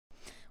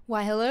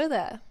Why hello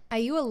there. Are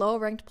you a lower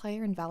ranked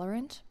player in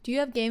Valorant? Do you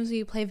have games where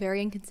you play very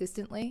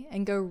inconsistently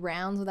and go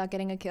rounds without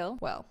getting a kill?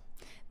 Well,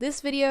 this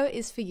video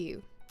is for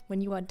you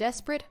when you are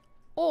desperate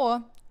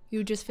or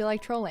you just feel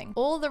like trolling.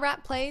 All the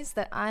rat plays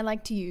that I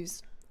like to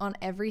use on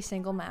every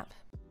single map.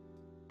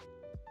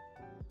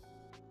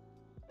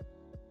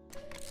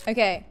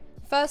 Okay,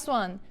 first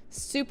one,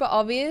 super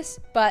obvious,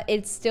 but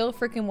it still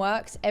freaking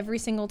works every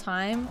single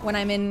time when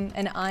I'm in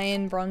an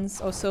iron,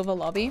 bronze, or silver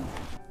lobby.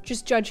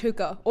 Just judge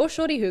hookah or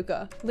shorty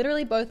hookah.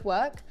 Literally both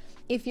work.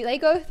 If they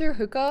go through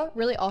hookah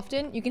really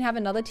often, you can have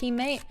another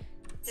teammate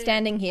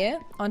standing here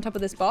on top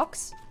of this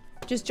box.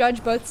 Just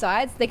judge both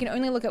sides. They can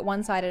only look at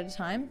one side at a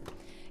time.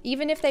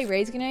 Even if they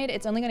raise grenade,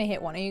 it's only gonna hit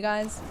one of you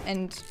guys.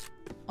 And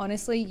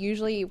honestly,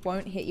 usually it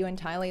won't hit you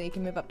entirely. You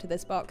can move up to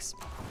this box.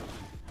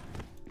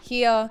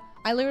 Here,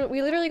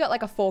 we literally got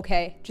like a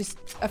 4K, just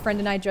a friend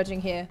and I judging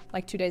here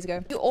like 2 days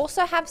ago. You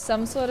also have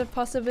some sort of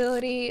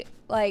possibility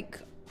like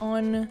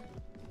on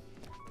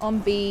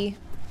B,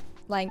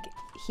 like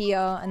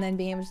here, and then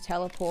being able to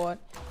teleport,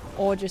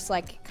 or just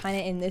like kind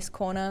of in this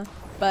corner,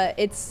 but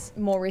it's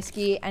more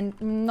risky and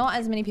not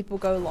as many people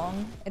go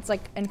long. It's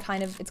like, it's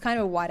kind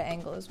of a wider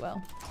angle as well.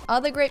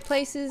 Other great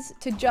places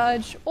to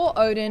judge, or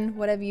Odin,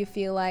 whatever you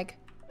feel like.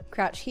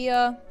 Crouch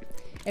here.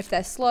 If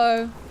they're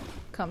slow,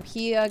 come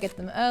here, get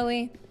them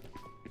early.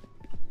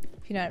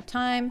 If you don't have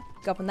time,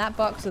 go up in that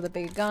box with a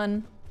bigger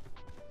gun.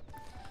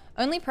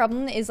 Only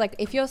problem is like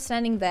if you're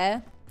standing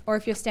there or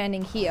if you're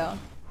standing here,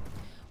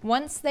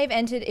 once they've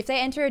entered, if they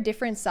enter a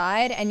different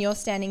side and you're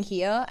standing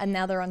here and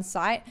now they're on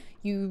site,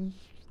 you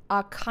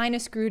are kind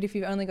of screwed if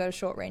you've only got a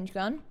short range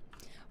gun.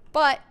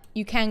 But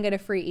you can get a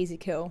free easy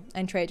kill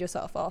and trade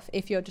yourself off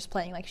if you're just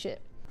playing like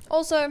shit.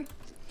 Also,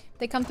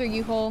 they come through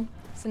U-Haul.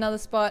 It's another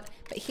spot,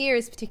 but here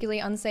is particularly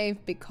unsafe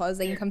because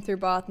they can come through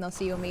bath and they'll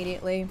see you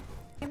immediately.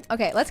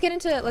 Okay, let's get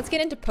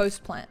into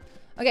post plant.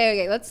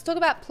 Okay, let's talk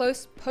about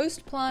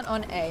post plant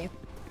on A.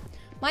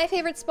 My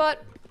favorite spot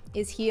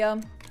is here.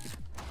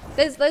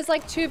 There's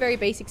like two very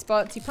basic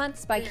spots. You plant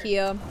the spike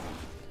here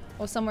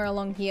or somewhere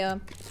along here.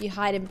 You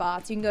hide in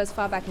baths. You can go as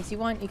far back as you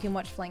want. You can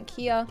watch flank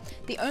here.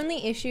 The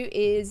only issue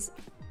is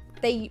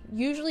they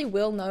usually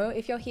will know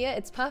if you're here.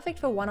 It's perfect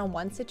for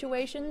one-on-one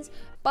situations,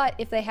 but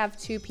if they have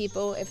two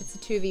people, if it's a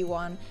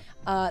 2v1,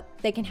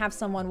 they can have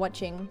someone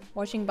watching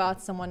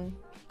baths, someone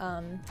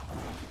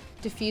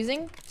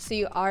diffusing, so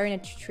you are in a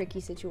tricky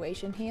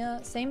situation here.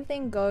 Same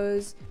thing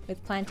goes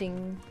with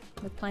planting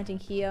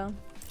here.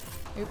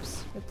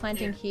 Oops, with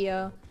planting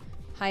here,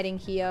 hiding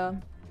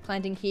here,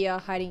 planting here,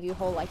 hiding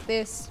U-Haul like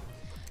this.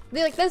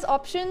 There's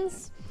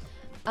options,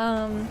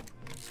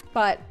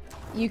 but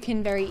you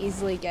can very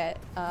easily get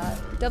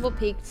double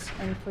peeked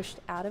and pushed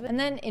out of it. And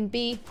then in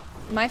B,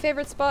 my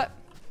favorite spot,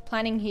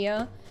 planting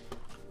here.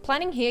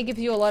 Planting here gives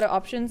you a lot of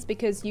options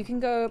because you can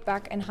go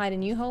back and hide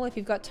in U-Haul if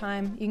you've got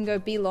time. You can go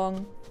B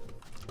long.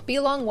 B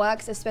long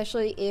works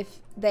especially if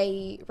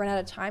they run out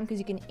of time because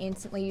you can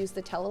instantly use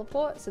the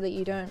teleport so that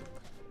you don't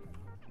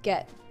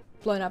get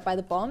blown up by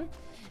the bomb.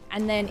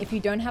 And then if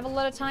you don't have a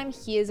lot of time,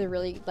 here's a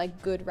really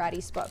like good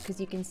ratty spot because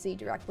you can see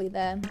directly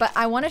there. But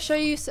I want to show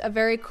you a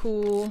very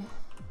cool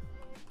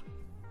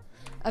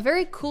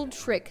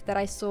trick that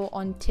I saw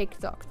on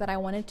TikTok that I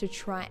wanted to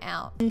try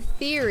out. In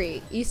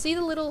theory, you see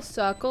the little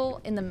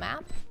circle in the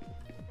map?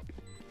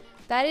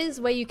 That is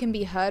where you can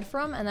be heard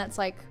from, and that's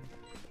like,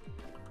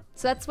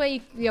 so that's where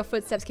your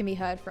footsteps can be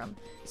heard from.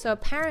 So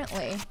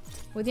apparently,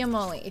 with your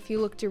molly, if you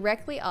look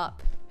directly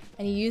up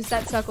and you use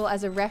that circle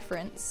as a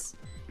reference,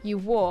 you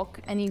walk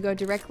and you go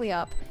directly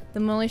up, the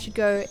molly should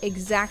go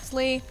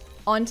exactly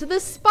onto the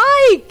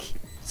spike!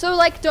 So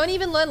like, don't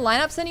even learn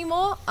lineups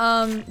anymore.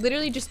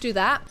 Literally just do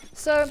that.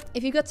 So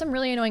if you've got some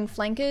really annoying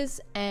flankers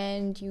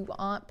and you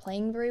aren't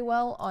playing very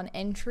well on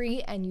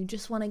entry and you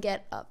just want to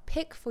get a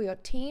pick for your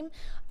team,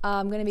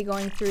 I'm going to be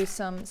going through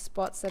some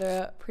spots that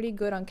are pretty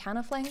good on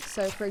counterflank.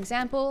 So for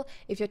example,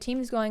 if your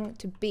team is going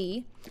to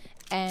B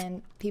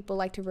and people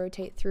like to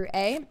rotate through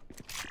A,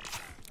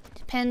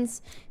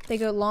 depends. If they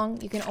go long,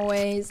 you can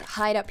always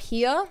hide up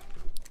here,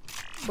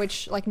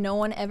 which like no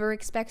one ever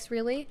expects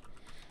really.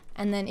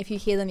 And then if you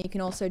hear them, you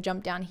can also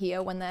jump down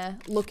here when they're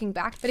looking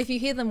back. But if you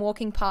hear them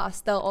walking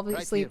past, they'll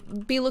obviously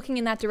be looking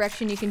in that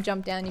direction. You can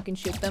jump down, you can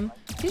shoot them.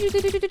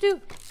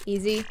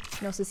 Easy. You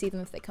can also see them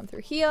if they come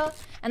through here.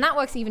 And that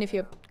works even if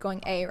you're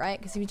going A, right?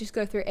 Because if you just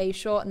go through A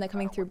short and they're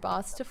coming through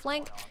baths to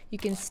flank, you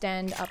can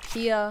stand up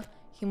here.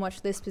 You can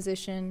watch this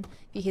position.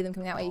 If you hear them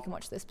coming that way, you can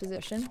watch this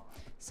position.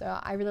 So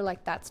I really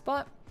like that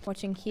spot.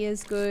 Watching here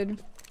is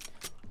good.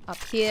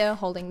 Up here,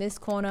 holding this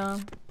corner.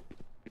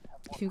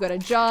 If you've got a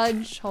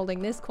judge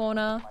holding this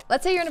corner.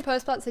 Let's say you're in a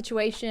post-plant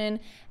situation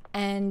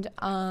and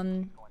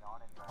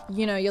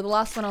you know, you're the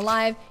last one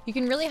alive. You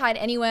can really hide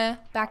anywhere.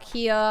 Back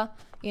here,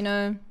 you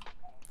know,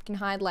 you can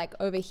hide like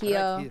over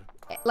here,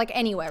 like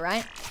anywhere,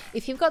 right?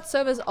 If you've got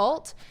Sova's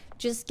ult,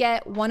 just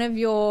get one of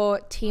your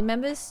team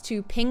members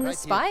to ping the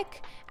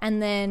spike,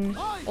 and then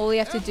all you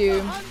have to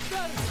do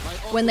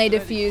when they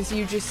defuse,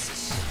 you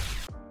just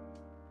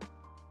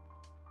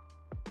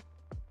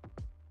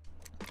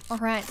All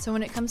right, so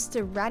when it comes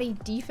to ratty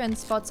defense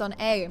spots on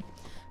A,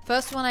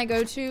 first one I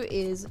go to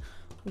is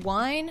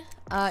Wine.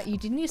 You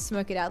do need to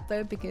smoke it out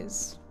though,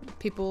 because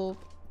people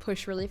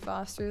push really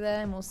fast through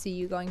there and we'll see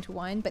you going to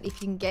Wine. But if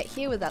you can get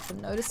here without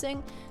them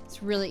noticing,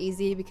 it's really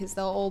easy because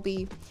they'll all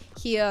be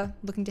here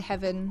looking to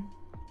heaven,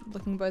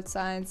 looking both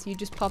sides. You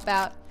just pop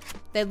out.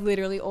 They're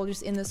literally all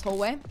just in this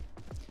hallway.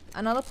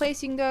 Another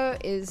place you can go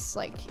is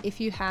like if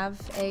you have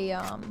a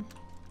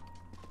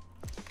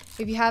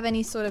if you have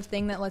any sort of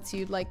thing that lets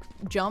you like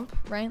jump,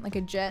 right? Like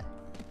a jet,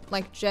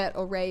 like jet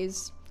or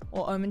raise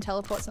or omen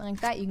teleport, something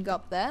like that, you can go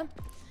up there.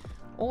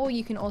 Or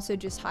you can also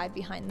just hide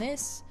behind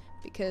this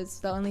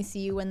because they'll only see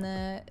you when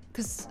they're,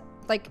 because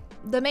like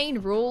the main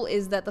rule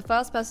is that the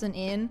first person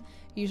in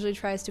usually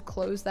tries to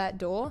close that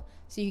door,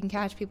 so you can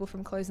catch people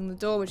from closing the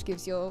door, which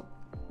gives your,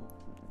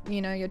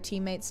 you know, your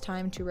teammates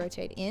time to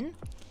rotate in.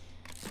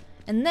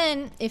 And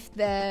then if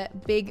they're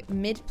big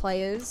mid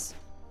players,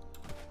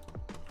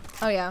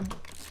 oh yeah,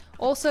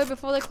 also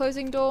before they're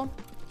closing door,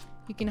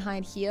 you can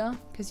hide here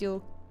because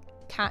you'll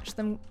catch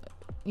them,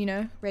 you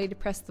know, ready to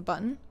press the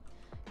button.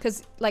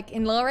 Because like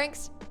in lower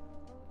ranks,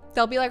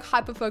 they'll be like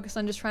hyper focused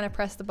on just trying to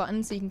press the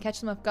button, so you can catch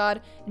them off guard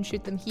and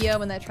shoot them here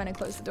when they're trying to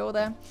close the door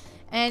there.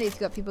 And if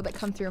you've got people that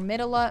come through mid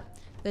a lot,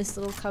 this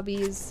little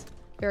cubby is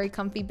very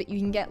comfy, but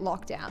you can get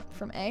locked out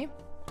from A.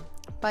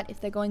 But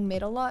if they're going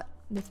mid a lot,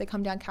 if they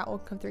come down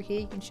catwalk, come through here,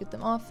 you can shoot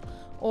them off,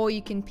 or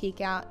you can peek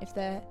out if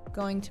they're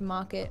going to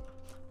market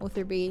or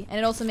through B. And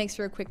it also makes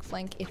for a quick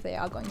flank if they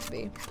are going to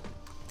B.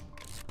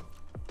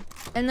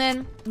 And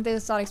then if they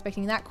start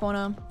expecting that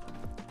corner,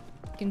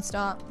 you can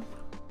start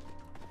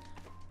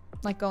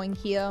like going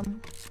here,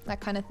 that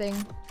kind of thing.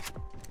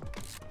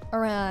 All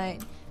right,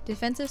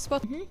 defensive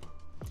spot.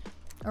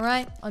 All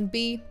right, on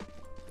B,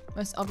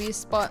 most obvious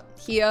spot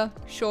here,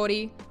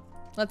 shorty.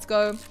 Let's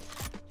go.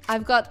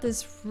 I've got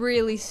this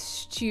really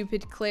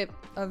stupid clip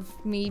of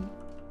me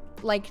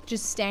like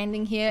just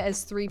standing here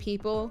as 3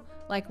 people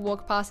like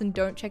walk past and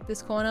don't check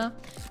this corner,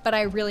 but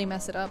I really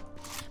mess it up.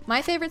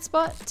 My favorite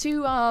spot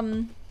to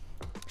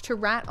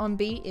rat on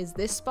B is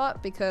this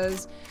spot,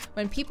 because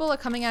when people are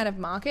coming out of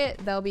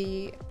market,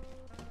 when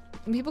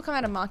people come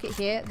out of market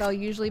here, they'll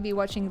usually be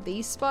watching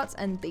these spots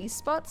and these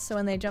spots. So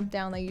when they jump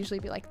down, they usually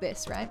be like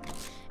this, right?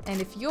 And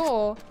if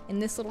you're in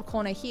this little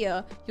corner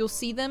here, you'll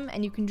see them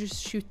and you can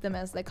just shoot them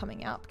as they're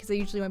coming out, because they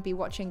usually won't be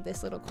watching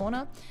this little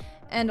corner.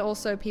 And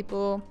also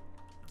people,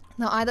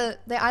 they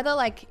either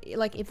like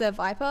if they're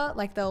Viper,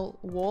 like they'll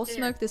wall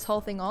smoke this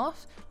whole thing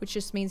off, which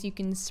just means you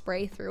can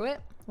spray through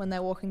it when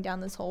they're walking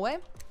down this hallway.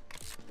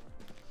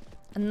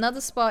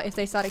 Another spot, if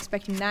they start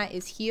expecting that,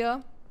 is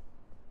here,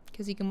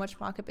 because you can watch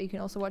market, but you can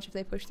also watch if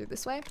they push through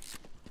this way.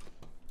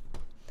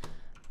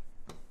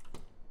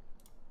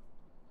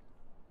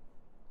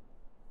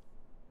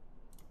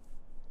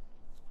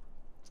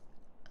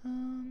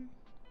 And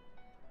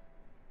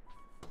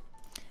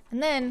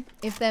then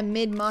if they're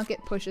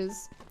mid-market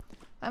pushes,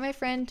 hi my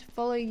friend,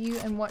 follow you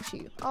and watch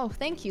you. Oh,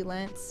 thank you,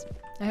 Lance.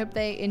 I hope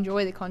they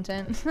enjoy the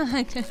content.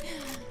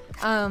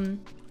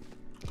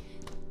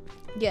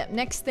 Yeah,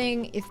 next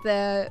thing, if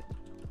they're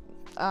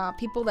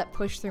people that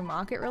push through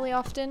market really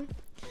often,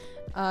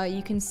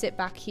 you can sit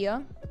back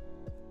here,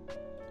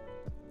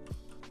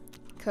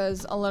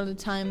 because a lot of the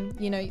time,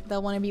 you know,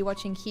 they'll want to be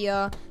watching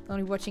here, they'll want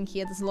to be watching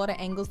here. There's a lot of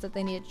angles that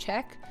they need to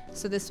check,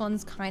 so this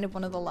one's kind of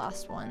one of the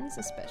last ones,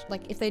 especially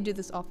like if they do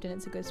this often,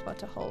 it's a good spot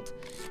to hold.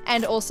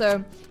 And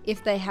also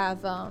if they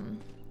have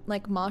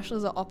like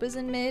marshals or oppers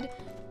in mid,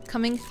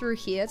 coming through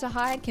here to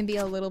hide can be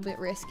a little bit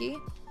risky.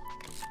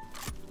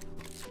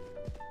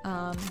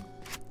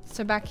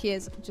 So back here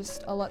is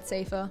just a lot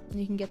safer, and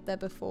you can get there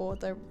before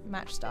the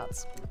match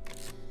starts.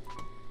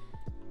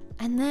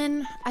 And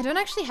then I don't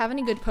actually have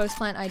any good post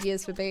plant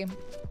ideas for B.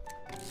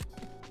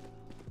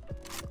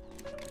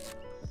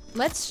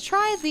 Let's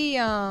try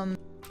the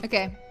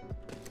okay.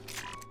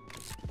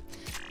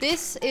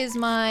 This is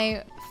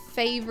my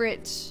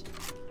favorite.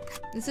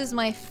 This is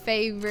my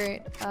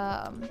favorite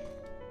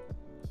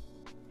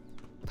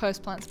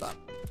post plant spot.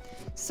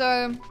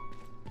 So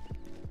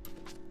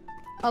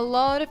a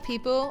lot of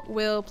people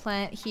will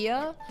plant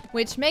here,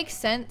 which makes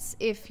sense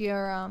if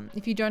you're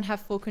if you don't have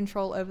full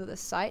control over the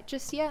site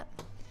just yet.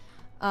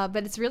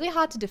 But it's really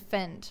hard to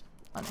defend,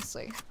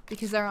 honestly,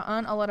 because there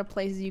aren't a lot of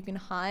places you can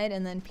hide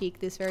and then peek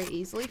this very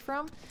easily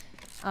from.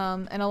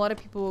 And a lot of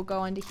people will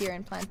go under here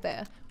and plant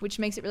there, which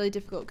makes it really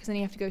difficult because then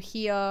you have to go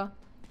here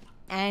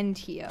and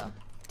here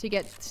to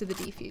get to the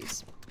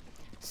defuse.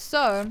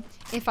 So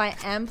if I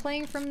am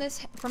playing from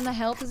the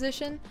hell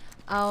position,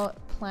 I'll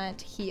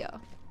plant here.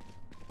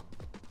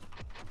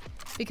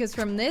 Because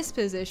from this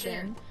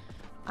position,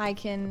 I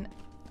can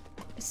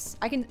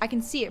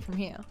see it from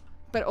here.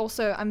 But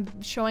also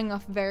I'm showing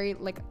off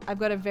I've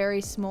got a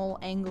very small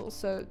angle,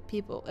 so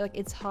people, like,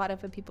 it's harder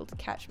for people to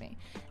catch me.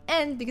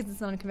 And because it's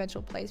not a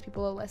conventional place,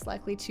 people are less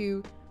likely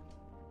to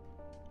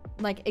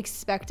like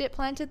expect it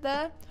planted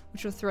there,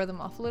 which will throw them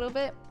off a little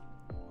bit.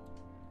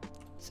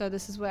 So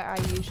this is where I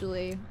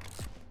usually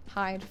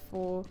hide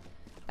for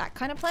that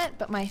kind of plant.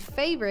 But my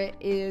favorite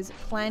is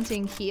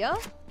planting here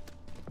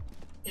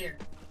Here.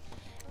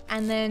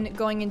 And then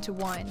going into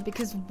wine,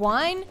 because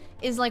wine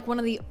is like one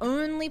of the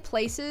only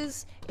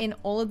places in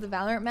all of the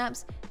Valorant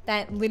maps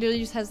that literally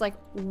just has like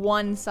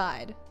one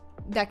side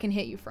that can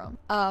hit you from.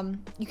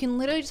 You can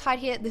literally just hide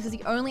here. This is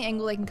the only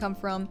angle they can come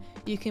from.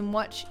 You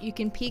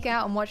can peek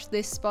out and watch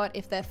this spot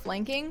if they're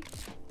flanking,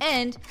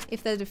 and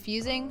if they're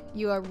defusing,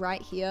 you are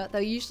right here.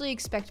 They'll usually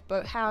expect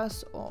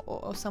boathouse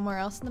or somewhere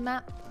else in the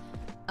map.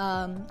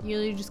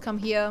 You just come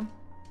here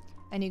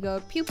and you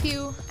go pew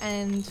pew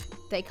and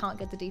they can't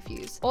get the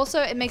defuse. Also,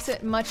 it makes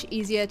it much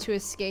easier to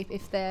escape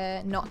if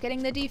they're not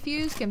getting the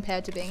defuse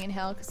compared to being in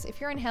hell, because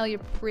if you're in hell, you're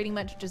pretty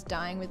much just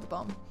dying with the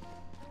bomb.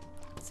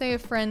 So your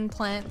friend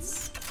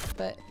plants,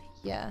 but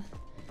yeah.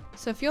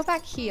 So if you're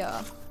back here,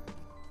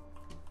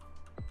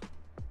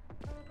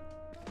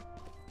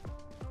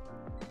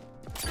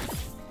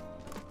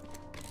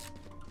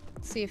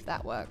 see if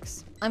that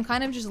works. I'm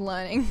kind of just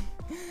learning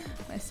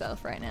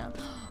myself right now.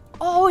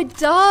 Oh, it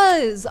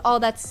does! Oh,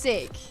 that's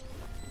sick.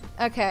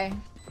 Okay.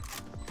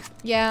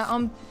 Yeah,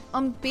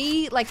 on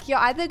B, like, you're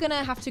either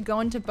gonna have to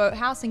go into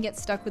boathouse and get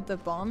stuck with the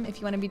bomb if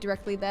you want to be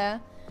directly there,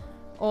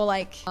 or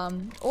like,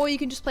 or you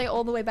can just play it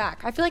all the way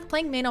back. I feel like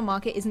playing main on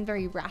market isn't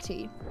very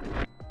ratty.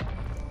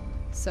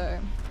 So,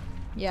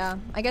 yeah,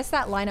 I guess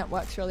that lineup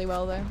works really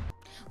well though.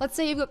 Let's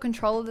say you've got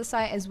control of the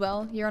site as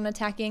well. You're on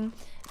attacking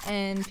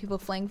and people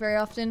flank very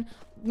often.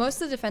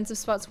 Most of the defensive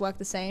spots work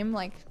the same,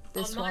 like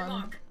this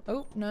one.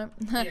 Oh, no.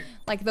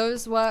 Like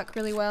those work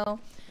really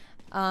well.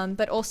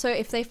 But also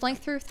if they flank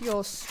through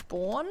your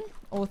spawn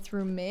or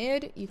through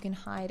mid, you can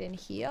hide in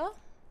here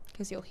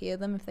because you'll hear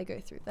them if they go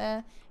through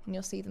there, and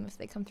you'll see them if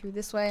they come through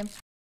this way.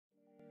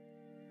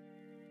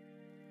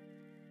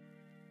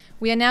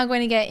 We are now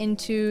going to get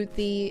into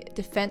the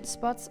defense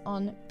spots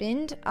on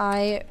Bind.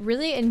 I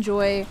really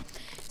enjoy...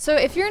 So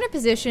if you're in a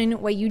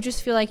position where you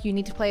just feel like you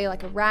need to play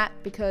like a rat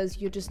because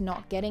you're just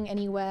not getting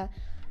anywhere,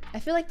 I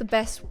feel like the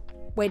best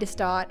way to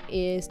start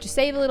is to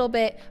save a little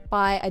bit,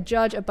 buy a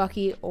Judge, a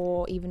Bucky,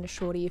 or even a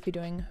Shorty if you're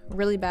doing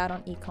really bad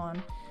on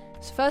Econ.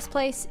 So first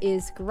place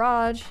is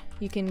Garage.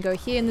 You can go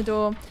here in the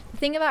door. The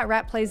thing about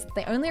rat plays,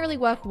 they only really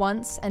work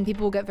once and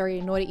people will get very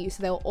annoyed at you,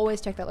 so they'll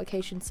always check that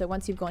location. So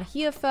once you've gone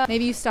here first,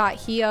 maybe you start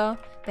here,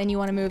 then you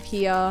want to move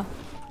here,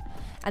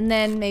 and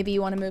then maybe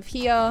you want to move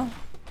here,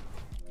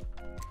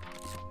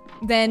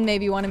 then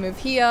maybe you want to move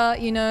here.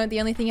 You know, the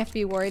only thing you have to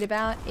be worried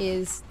about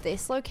is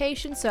this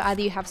location. So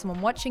either you have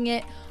someone watching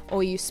it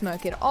or you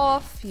smoke it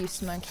off, you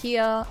smoke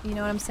here, you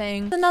know what I'm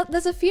saying?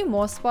 There's a few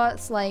more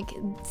spots like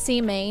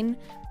C main,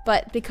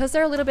 but because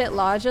they're a little bit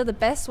larger, the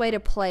best way to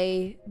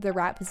play the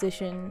rat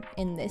position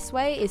in this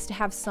way is to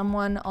have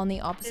someone on the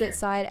opposite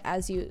side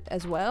as you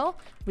as well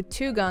with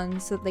two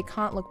guns, so that they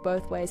can't look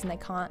both ways, and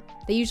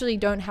they usually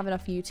don't have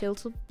enough util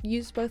to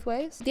use both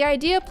ways. The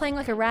idea of playing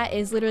like a rat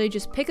is literally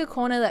just pick a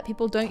corner that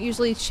people don't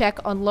usually check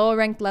on lower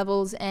ranked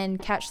levels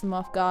and catch them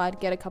off guard,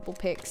 get a couple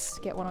picks,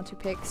 get 1 or 2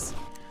 picks.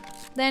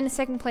 Then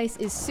second place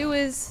is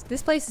sewers.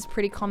 This place is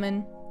pretty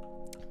common.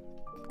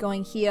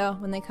 Going here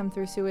when they come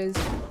through sewers,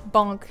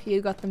 bonk, you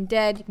got them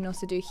dead. You can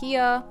also do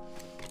here.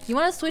 You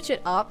want to switch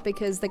it up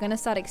because they're going to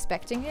start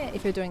expecting it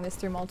if you're doing this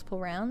through multiple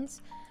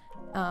rounds.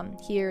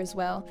 Here as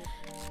well.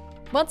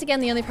 Once again,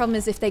 the only problem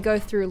is if they go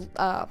through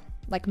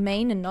like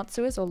main and not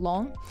sewers or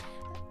long,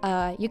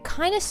 you're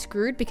kind of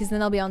screwed because then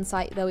they'll be on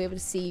site, they'll be able to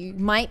see you.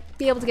 Might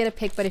be able to get a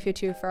pick, but if you're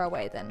too far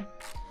away then.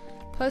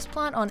 Post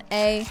plant on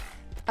A.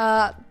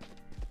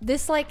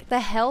 This, like, the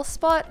hell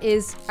spot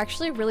is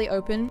actually really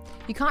open.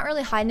 You can't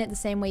really hide in it the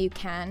same way you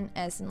can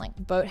as in, like,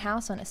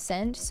 boathouse on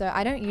Ascend. So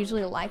I don't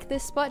usually like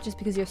this spot just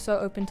because you're so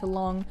open to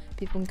long.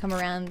 People can come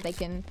around, they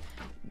can,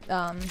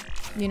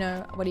 you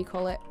know, what do you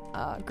call it?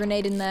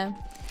 Grenade in there.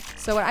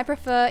 So what I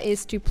prefer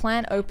is to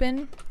plant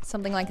open,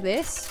 something like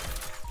this.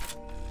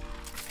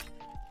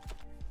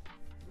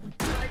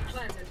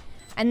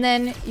 And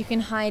then you can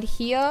hide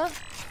here,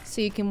 so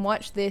you can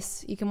watch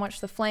this, you can watch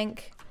the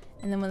flank.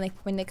 And then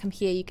when they come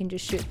here, you can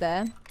just shoot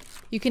there.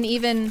 You can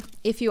even,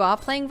 if you are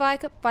playing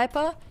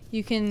Viper,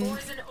 you can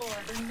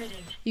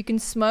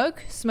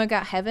smoke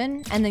out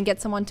heaven, and then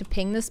get someone to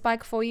ping the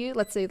spike for you.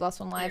 Let's say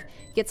last one live.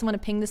 Get someone to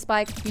ping the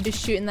spike. You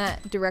just shoot in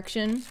that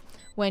direction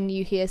when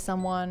you hear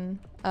someone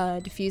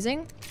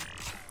defusing.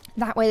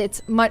 That way,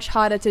 it's much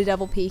harder to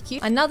double peek you.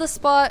 Another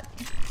spot,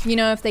 you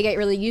know, if they get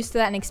really used to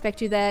that and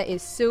expect you there,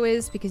 is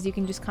sewers, because you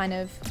can just kind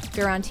of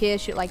go around here,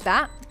 shoot like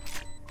that.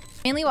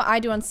 Mainly what I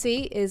do on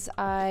C is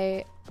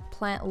I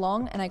plant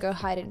long and I go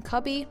hide in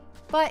cubby.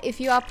 But if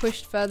you are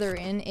pushed further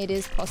in, it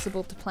is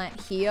possible to plant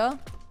here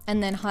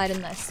and then hide in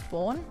their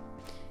spawn.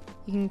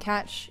 You can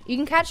catch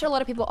a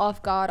lot of people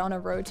off guard on a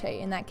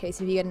rotate in that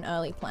case if you get an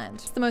early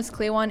plant. The most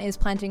clear one is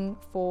planting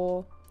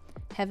for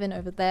heaven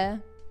over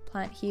there.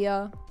 Plant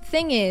here.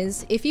 Thing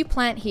is, if you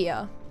plant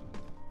here,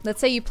 let's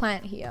say you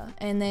plant here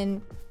and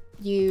then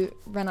you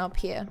run up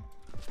here.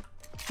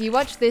 You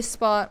watch this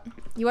spot,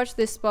 you watch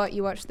this spot,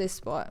 you watch this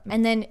spot,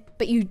 and then,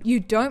 but you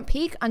don't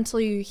peek until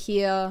you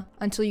hear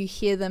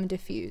them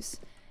defuse,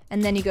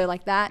 and then you go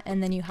like that,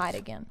 and then you hide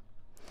again.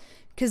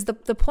 Because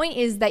the point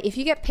is that if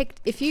you get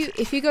picked, if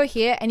you go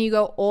here and you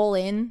go all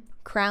in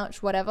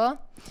crouch, whatever,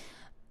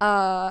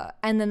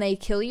 and then they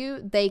kill you,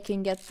 they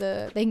can get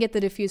the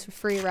defuse for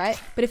free, right?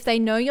 But if they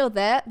know you're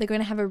there, they're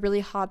going to have a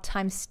really hard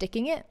time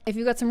sticking it. If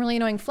you've got some really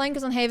annoying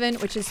flankers on Haven,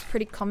 which is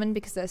pretty common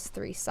because there's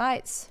 3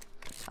 sites,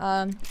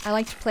 I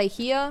like to play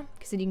here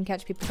because then you can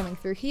catch people coming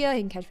through here,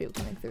 you can catch people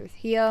coming through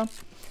here.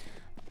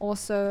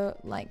 Also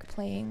like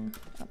playing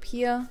up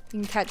here.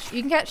 You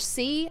can catch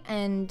C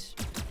and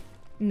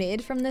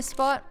mid from this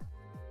spot.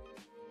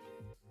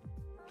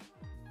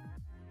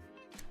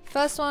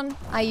 First one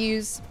I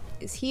use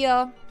is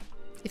here,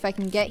 if I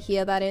can get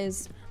here, that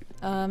is.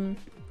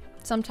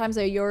 Sometimes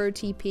a Euro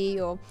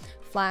TP or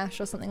flash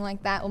or something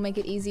like that will make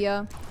it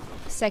easier.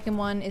 Second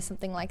one is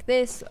something like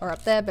this or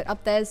up there, but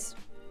up there's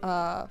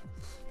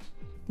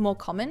more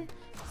common.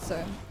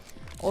 So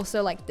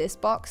also like this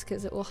box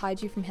because it will hide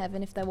you from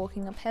Heaven if they're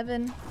walking up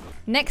Heaven.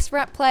 Next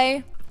rep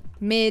play,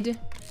 mid.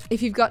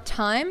 If you've got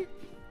time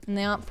and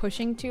they aren't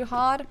pushing too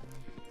hard,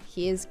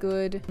 here's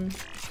good.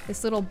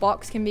 This little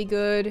box can be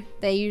good.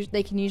 They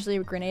can usually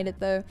grenade it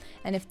though.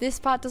 And if this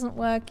part doesn't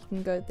work, you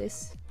can go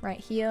this right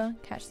here,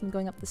 catch them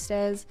going up the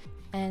stairs.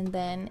 And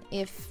then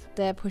if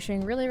they're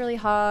pushing really, really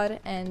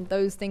hard and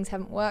those things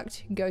haven't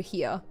worked, go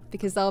here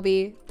because what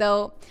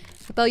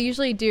they'll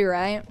usually do,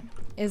 right,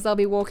 is they'll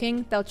be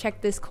walking, they'll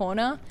check this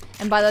corner,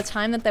 and by the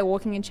time that they're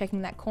walking and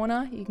checking that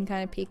corner, you can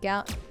kind of peek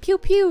out. Pew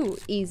pew,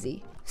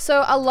 easy.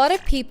 So a lot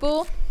of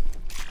people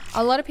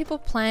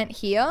plant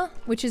here,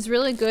 which is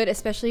really good,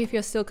 especially if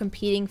you're still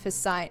competing for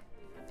site,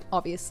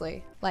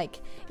 obviously. Like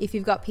if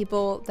you've got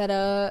people that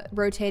are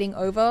rotating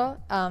over,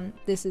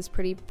 this is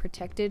pretty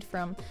protected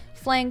from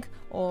flank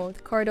or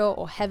the corridor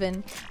or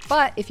Heaven.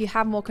 But if you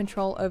have more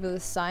control over the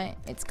site,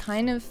 it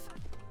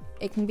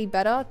can be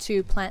better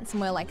to plant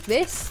somewhere like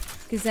this,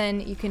 because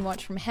then you can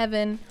watch from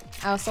Heaven.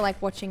 I also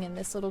like watching in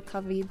this little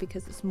covey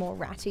because it's more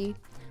ratty.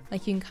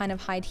 Like you can kind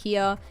of hide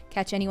here,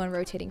 catch anyone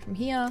rotating from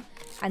here,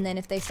 and then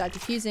if they start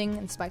defusing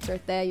and spikes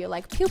right there, you're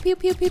like pew pew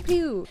pew pew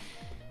pew.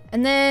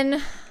 And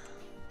then,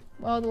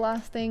 well, the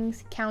last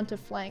things, counter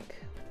flank.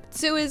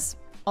 Sewers,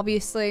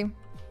 obviously,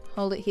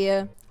 hold it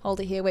here,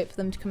 wait for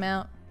them to come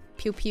out,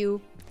 pew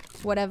pew,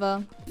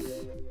 whatever.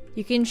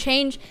 You can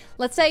change,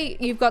 let's say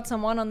you've got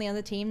someone on the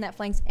other team that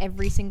flanks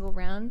every single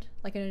round,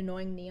 like an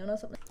annoying neon or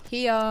something.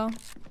 Here,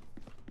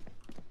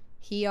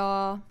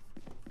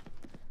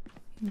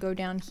 go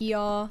down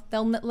here.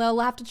 They'll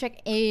have to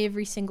check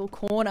every single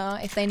corner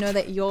if they know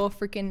that you're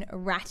freaking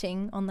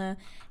ratting on the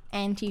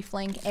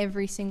anti-flank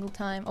every single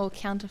time, or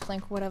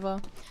counter-flank, whatever.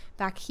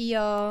 Back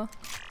here,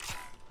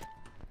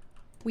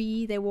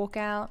 they walk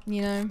out,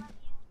 you know.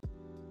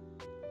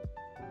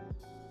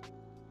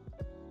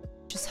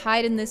 Just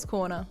hide in this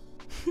corner.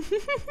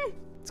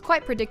 It's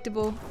quite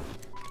predictable.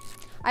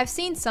 I've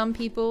seen some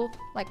people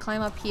like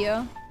climb up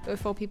here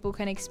before people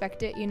can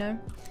expect it, you know?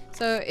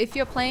 So if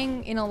you're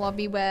playing in a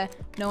lobby where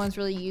no one's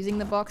really using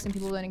the box and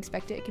people don't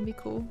expect it, it can be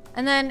cool.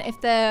 And then if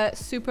they're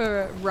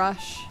super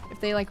rush, if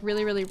they like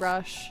really, really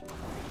rush,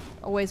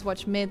 always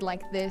watch mid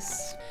like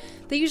this.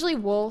 They usually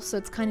wall, so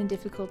it's kind of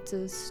difficult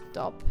to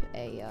stop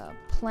a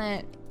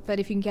plant. But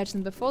if you can catch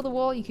them before the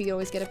wall, you could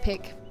always get a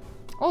pick.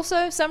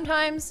 Also,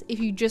 sometimes if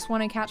you just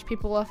want to catch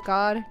people off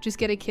guard, just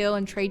get a kill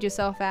and trade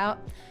yourself out.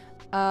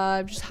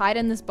 Just hide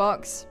in this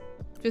box.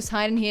 Just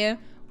hide in here.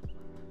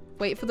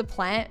 Wait for the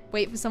plant.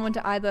 Wait for someone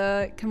to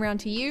either come around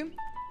to you,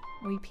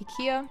 or you pick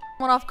here.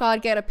 One off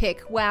guard, get a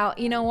pick. Wow,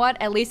 you know what?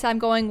 At least I'm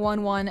going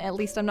 1-1. At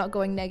least I'm not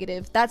going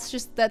negative. That's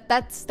just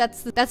that's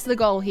the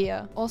goal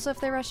here. Also, if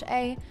they rush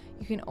A,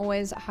 you can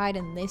always hide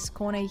in this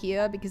corner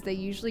here because they're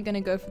usually going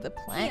to go for the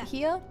plant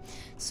here.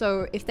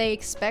 So if they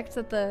expect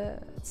that the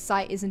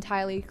site is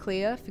entirely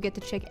clear, forget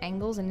to check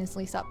angles and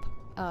instantly start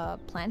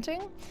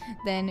planting,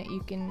 then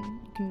you can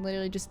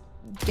literally just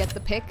get the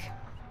pick,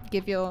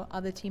 give your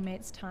other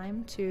teammates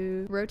time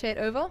to rotate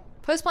over.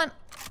 Post plant,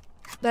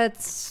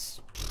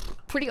 that's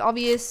pretty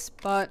obvious,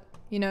 but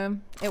you know,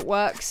 it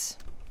works.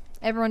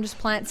 Everyone just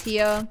plants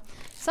here.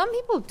 Some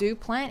people do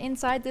plant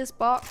inside this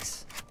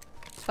box,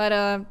 but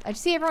I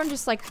just see everyone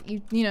just like,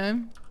 you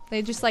know,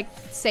 they just like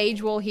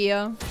sage wall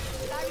here,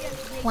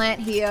 plant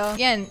here.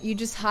 Again, you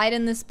just hide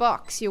in this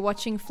box. You're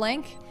watching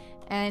flank,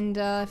 and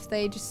if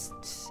they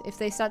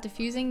start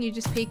defusing, you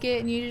just peek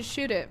it and you just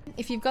shoot it.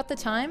 If you've got the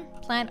time,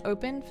 plant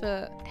open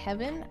for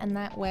Heaven, and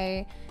that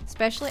way,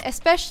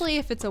 especially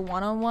if it's a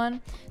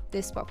one-on-one,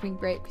 this spot can be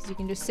great because you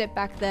can just sit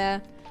back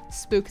there,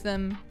 spook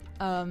them,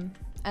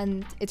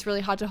 and it's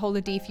really hard to hold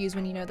a defuse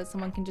when you know that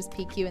someone can just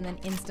peek you and then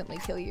instantly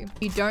kill you.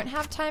 If you don't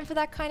have time for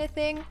that kind of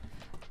thing,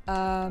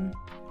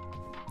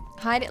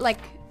 hide it, like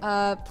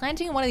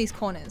planting in one of these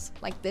corners,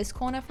 like this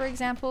corner for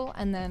example,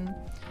 and then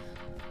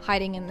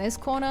hiding in this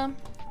corner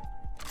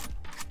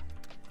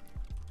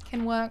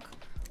can work,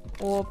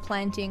 or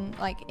planting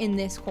like in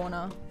this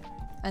corner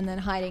and then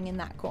hiding in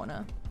that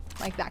corner,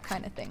 like that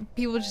kind of thing.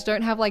 People just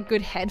don't have like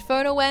good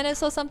headphone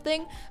awareness or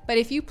something, but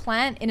if you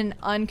plant in an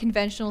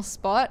unconventional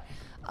spot,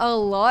 a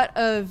lot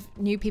of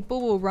new people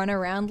will run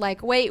around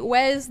like, wait,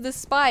 where's the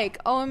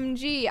spike?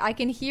 OMG, I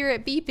can hear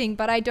it beeping,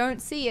 but I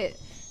don't see it.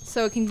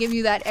 So it can give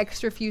you that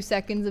extra few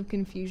seconds of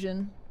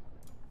confusion.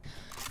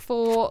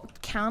 For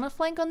counter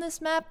flank on this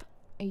map,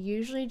 I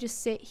usually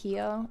just sit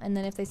here, and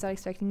then if they start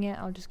expecting it,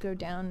 I'll just go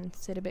down and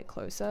sit a bit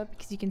closer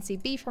because you can see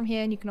B from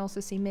here and you can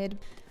also see mid.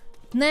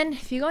 And then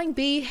if you're going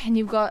B and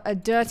you've got a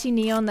dirty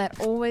neon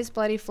that always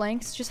bloody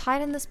flanks, just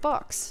hide in this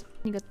box.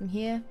 You got them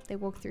here, they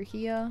walk through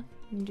here,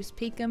 you just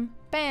peek them,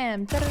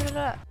 bam, da da da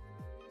da.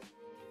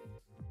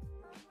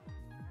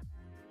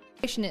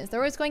 Is they're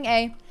always going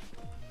A.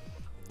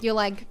 You're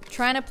like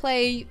trying to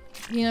play,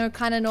 you know,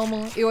 kind of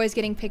normal. You're always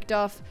getting picked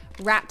off.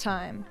 Rat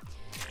time.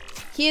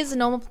 Here's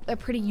a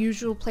pretty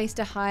usual place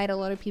to hide. A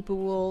lot of people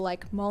will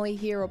like molly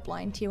here or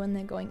blind here when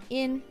they're going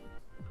in.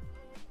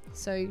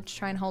 So you just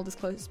try and hold as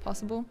close as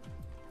possible.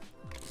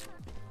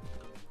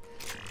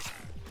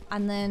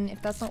 And then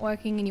if that's not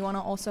working and you want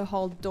to also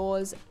hold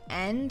doors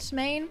and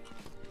main,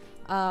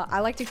 I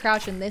like to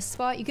crouch in this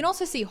spot. You can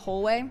also see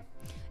hallway.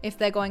 If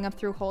they're going up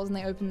through halls and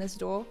they open this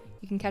door,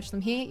 you can catch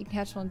them here, you can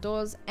catch them on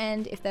doors,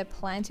 and if they're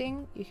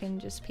planting, you can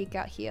just peek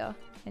out here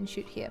and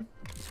shoot here.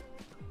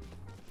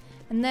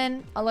 And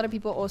then a lot of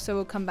people also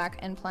will come back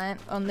and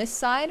plant on this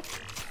side.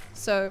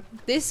 So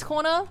this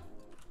corner,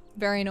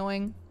 very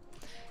annoying.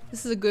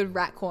 This is a good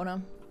rat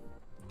corner.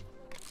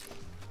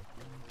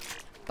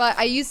 But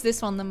I use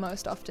this one the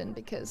most often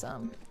because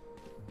you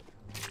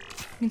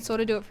can sort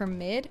of do it from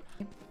mid.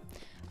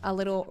 A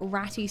little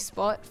ratty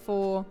spot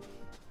for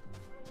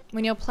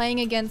when you're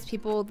playing against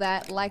people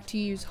that like to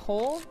use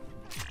hall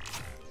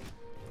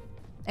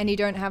and you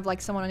don't have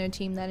like someone on your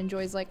team that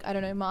enjoys like, I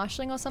don't know,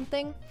 marshalling or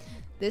something.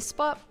 This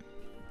spot,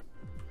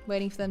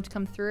 waiting for them to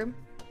come through.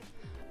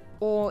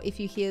 Or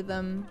if you hear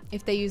them,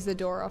 if they use the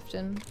door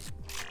often,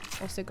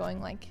 also going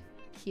like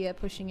here,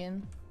 pushing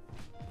in,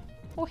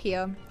 or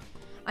here.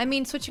 I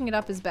mean, switching it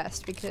up is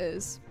best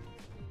because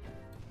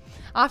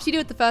after you do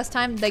it the first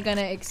time, they're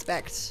gonna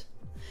expect.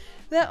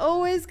 They're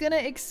always gonna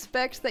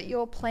expect that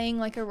you're playing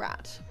like a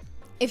rat.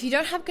 If you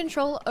don't have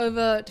control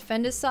over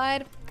defender's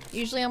side,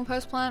 usually on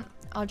post plant,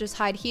 I'll just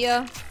hide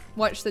here,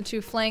 watch the two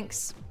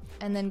flanks,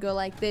 and then go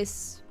like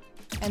this,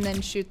 and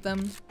then shoot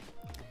them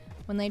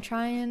when they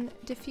try and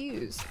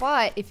defuse.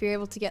 But if you're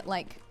able to get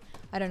like,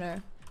 I don't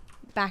know,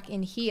 back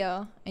in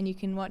here, and you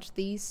can watch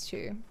these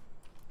two,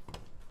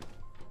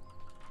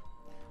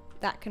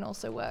 that can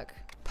also work.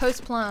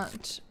 Post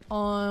plant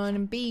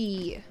on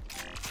B.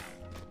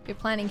 You're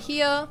planning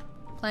here,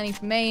 planning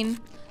for main,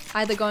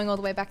 either going all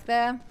the way back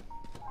there,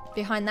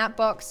 behind that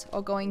box,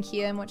 or going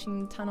here and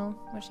watching the tunnel,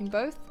 watching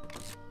both.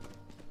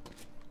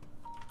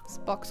 This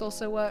box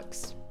also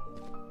works.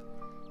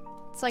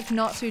 It's like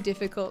not too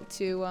difficult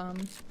to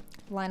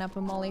line up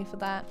a molly for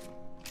that.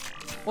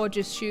 Or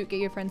just shoot, get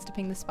your friends to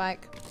ping the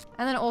spike.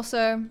 And then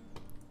also,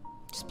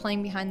 just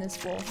playing behind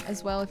this wall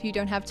as well if you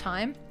don't have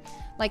time.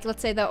 Like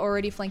let's say they're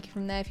already flanking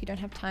from there, if you don't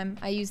have time,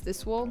 I use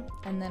this wall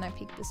and then I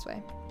peek this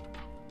way.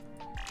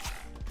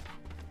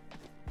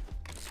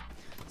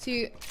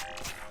 So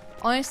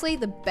honestly,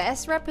 the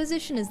best rep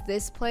position is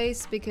this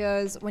place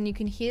because when you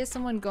can hear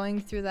someone going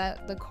through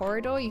the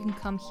corridor, you can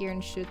come here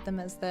and shoot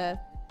them as they're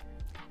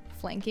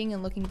flanking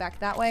and looking back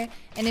that way.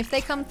 And if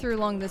they come through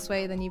along this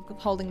way, then you're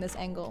holding this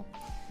angle.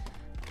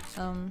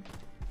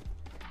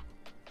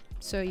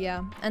 So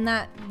yeah, and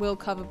that will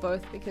cover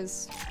both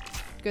because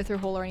go through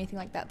hall or anything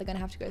like that, they're gonna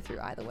have to go through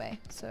either way.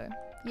 So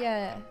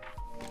yeah.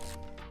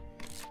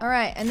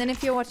 Alright, and then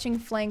if you're watching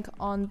flank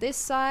on this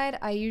side,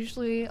 I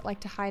usually like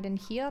to hide in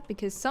here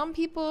because some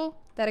people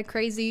that are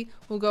crazy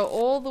will go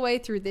all the way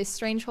through this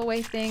strange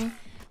hallway thing,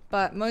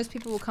 but most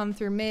people will come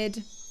through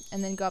mid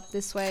and then go up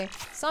this way.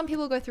 Some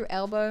people go through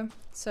elbow,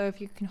 so if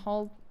you can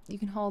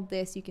hold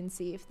this, you can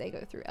see if they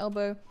go through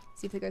elbow,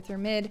 see if they go through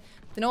mid.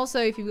 Then also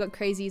if you've got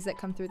crazies that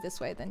come through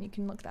this way, then you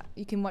can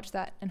watch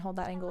that and hold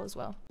that angle as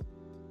well.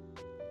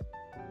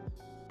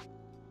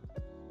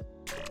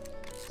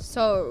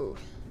 So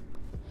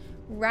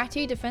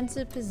ratty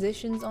defensive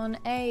positions on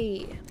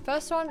A.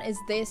 First one is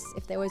this,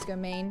 if they always go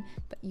main,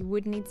 but you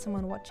would need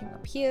someone watching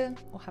up here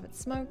or have it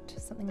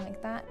smoked, something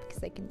like that, because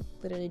they can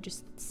literally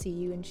just see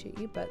you and shoot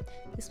you, but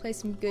this plays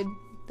some good,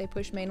 they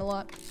push main a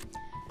lot.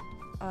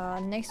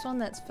 Next one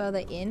that's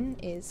further in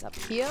is up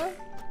here,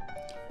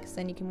 because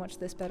then you can watch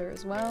this better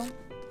as well.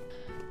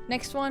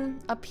 Next one,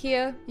 up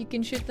here, you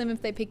can shoot them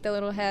if they peek their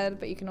little head,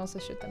 but you can also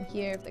shoot them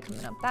here if they're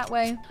coming up that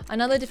way.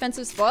 Another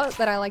defensive spot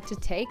that I like to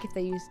take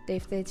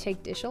if they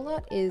take dish a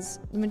lot is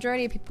the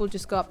majority of people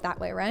just go up that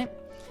way, right?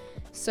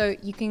 So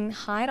you can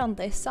hide on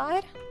this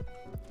side.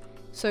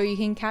 So you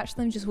can catch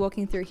them just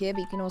walking through here,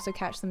 but you can also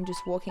catch them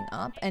just walking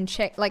up and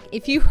check. Like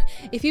if you've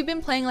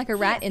been playing like a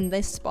rat in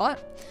this spot,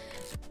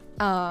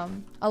 a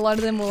lot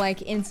of them will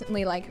like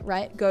instantly like,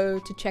 right, go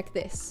to check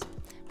this.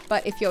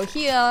 But if you're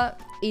here,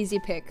 easy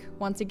pick.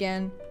 Once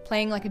again,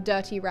 playing like a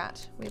dirty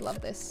rat. We love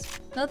this.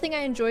 Another thing I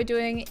enjoy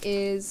doing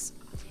is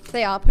if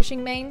they are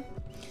pushing main,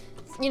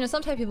 you know,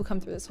 sometimes people come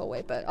through this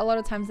hallway, but a lot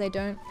of times they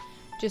don't.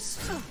 Just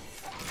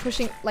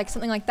pushing like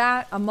something like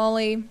that, a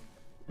molly,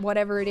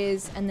 whatever it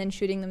is, and then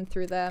shooting them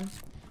through there.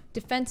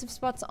 Defensive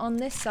spots on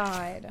this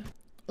side.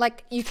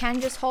 Like you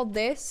can just hold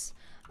this,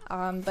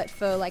 but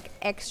for like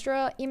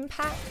extra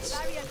impact,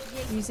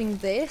 using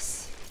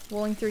this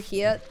walling through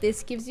here,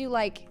 this gives you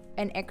like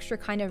an extra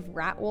kind of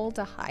rat wall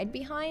to hide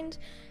behind.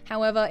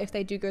 However, if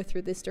they do go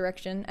through this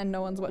direction and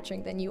no one's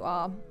watching, then you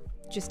are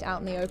just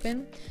out in the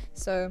open.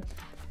 So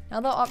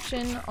another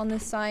option on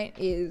this site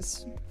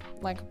is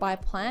like by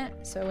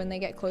plant. So when they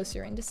get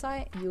closer into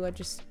sight,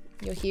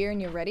 you're here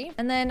and you're ready.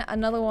 And then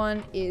another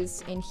one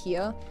is in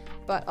here,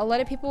 but a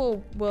lot of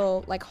people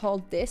will like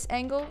hold this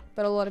angle,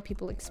 but a lot of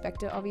people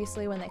expect it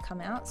obviously when they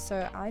come out.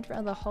 So I'd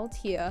rather hold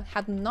here,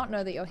 have them not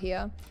know that you're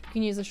here. You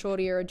can use a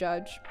shorty or a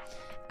judge.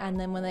 And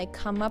then when they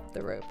come up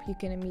the rope, you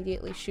can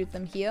immediately shoot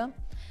them here.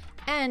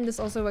 And this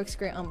also works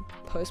great on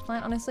post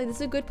plant. Honestly, this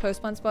is a good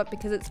post plant spot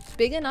because it's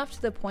big enough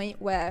to the point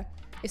where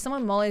if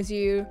someone mollies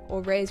you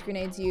or raise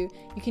grenades you,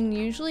 you can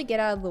usually get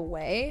out of the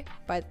way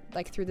by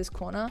like through this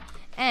corner.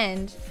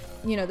 And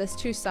you know, there's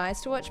two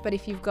sides to watch, but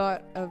if you've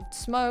got a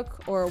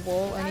smoke or a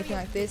wall or anything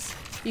like this,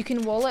 you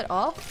can wall it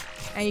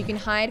off and you can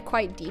hide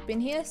quite deep in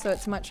here. So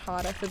it's much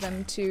harder for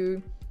them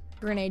to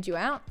grenade you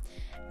out.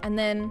 And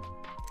then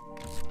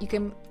you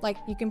can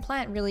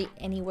plant really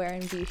anywhere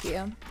in view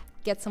here.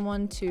 Get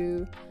someone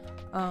to,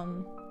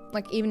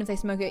 like even if they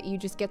smoke it, you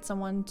just get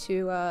someone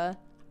to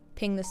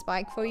ping the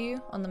spike for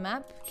you on the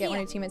map. Get one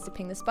of your teammates to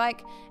ping the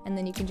spike, and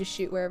then you can just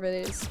shoot wherever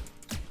it is.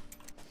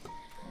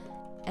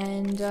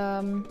 And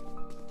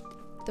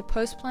the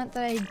post plant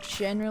that I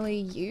generally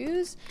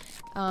use,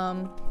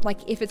 like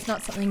if it's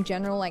not something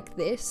general like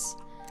this,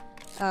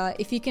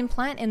 if you can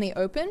plant in the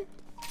open,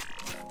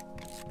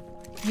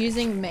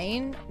 using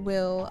main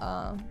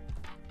will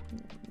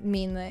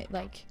mean that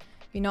like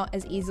you're not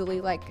as easily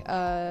like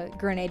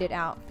grenaded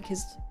out,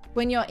 because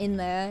when you're in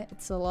there,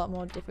 it's a lot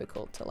more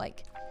difficult to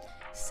like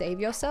save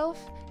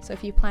yourself. So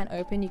if you plant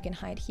open, you can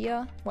hide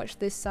here, watch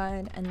this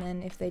side, and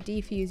then if they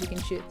defuse, you can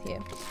shoot here.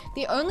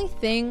 The only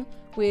thing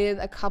with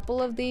a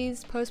couple of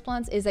these post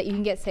plants is that you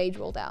can get sage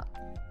rolled out.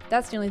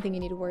 That's the only thing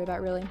you need to worry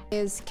about really.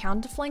 Is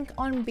counterflank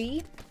on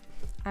B.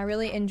 I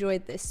really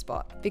enjoyed this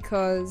spot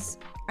because,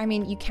 I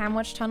mean, you can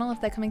watch tunnel if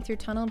they're coming through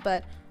tunnel,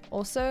 but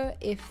also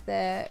if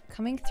they're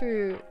coming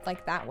through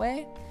like that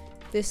way,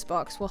 this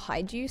box will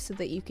hide you so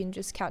that you can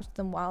just couch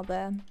them while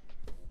they're,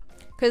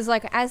 because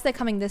like as they're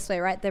coming this way,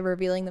 right, they're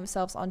revealing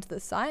themselves onto the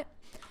site.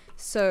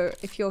 So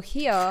if you're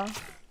here,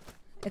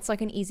 it's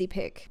like an easy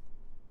pick.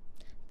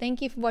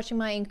 Thank you for watching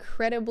my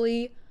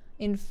incredibly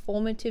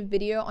informative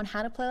video on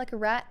how to play like a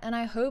rat, and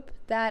I hope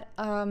that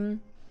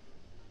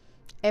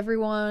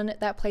everyone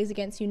that plays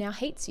against you now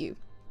hates you,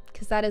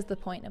 because that is the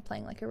point of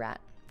playing like a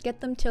rat.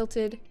 Get them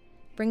tilted,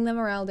 bring their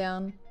morale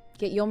down,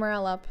 get your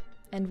morale up,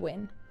 and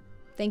win.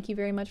 Thank you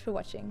very much for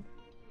watching.